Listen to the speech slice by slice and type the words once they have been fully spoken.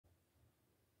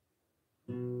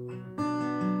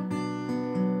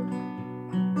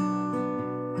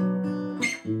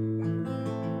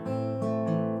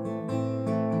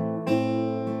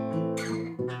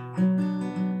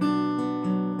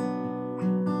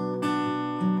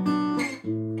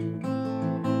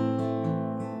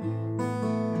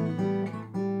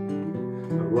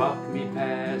Walk me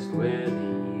past where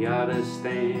the otter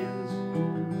stands,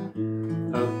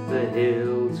 up the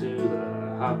hill to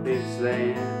the hobbit's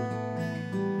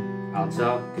land. I'll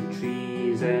talk to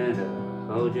trees and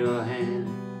hold your hand,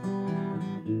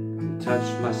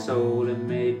 touch my soul and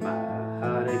make my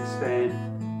heart expand.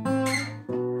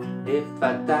 If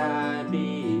I die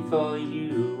before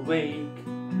you wake,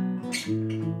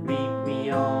 meet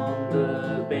me on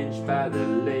the bench by the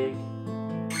lake.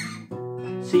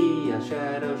 See our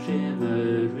shadow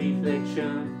shimmered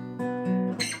reflection,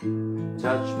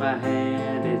 touch my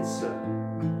hand, it's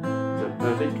the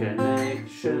perfect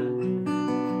connection.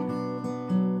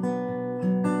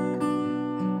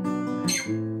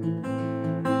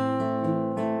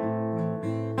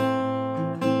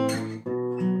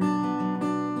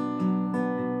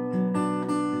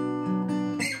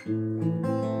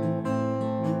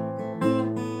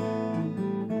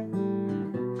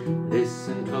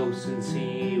 Listen close and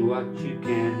see what you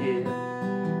can hear.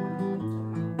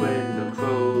 When the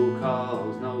crow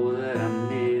calls, know that I'm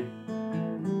near.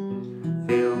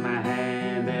 Feel my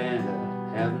hand and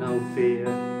have no fear.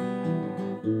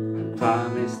 I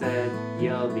promise that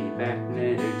you'll be back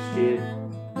next year.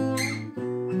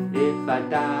 If I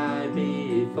die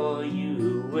before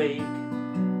you wake,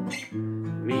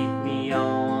 meet me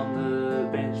on the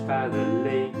bench by the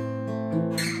lake.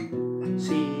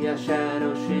 See a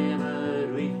shadow shimmered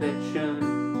reflection,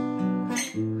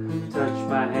 touch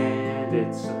my hand,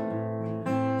 it's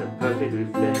the perfect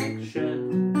reflection.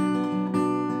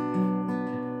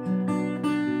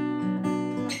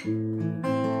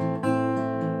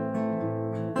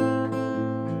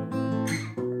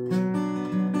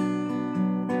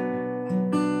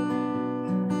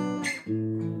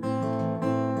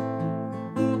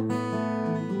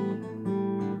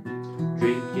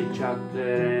 Drink your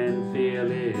chocolate and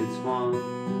feel it's warm.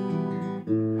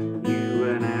 You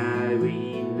and I,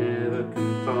 we never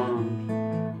conformed.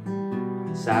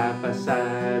 Side by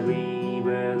side we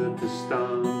weathered the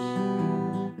storms,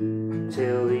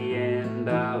 till the end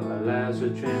our lives were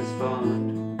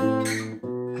transformed.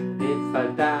 If I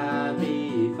die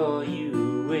before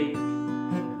you wake,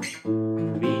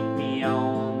 meet me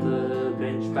on the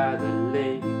bench by the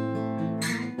lake.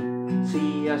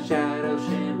 See our shadow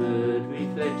shimmered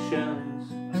reflections,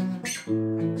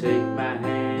 take my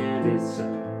hand, it's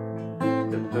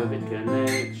the perfect connection.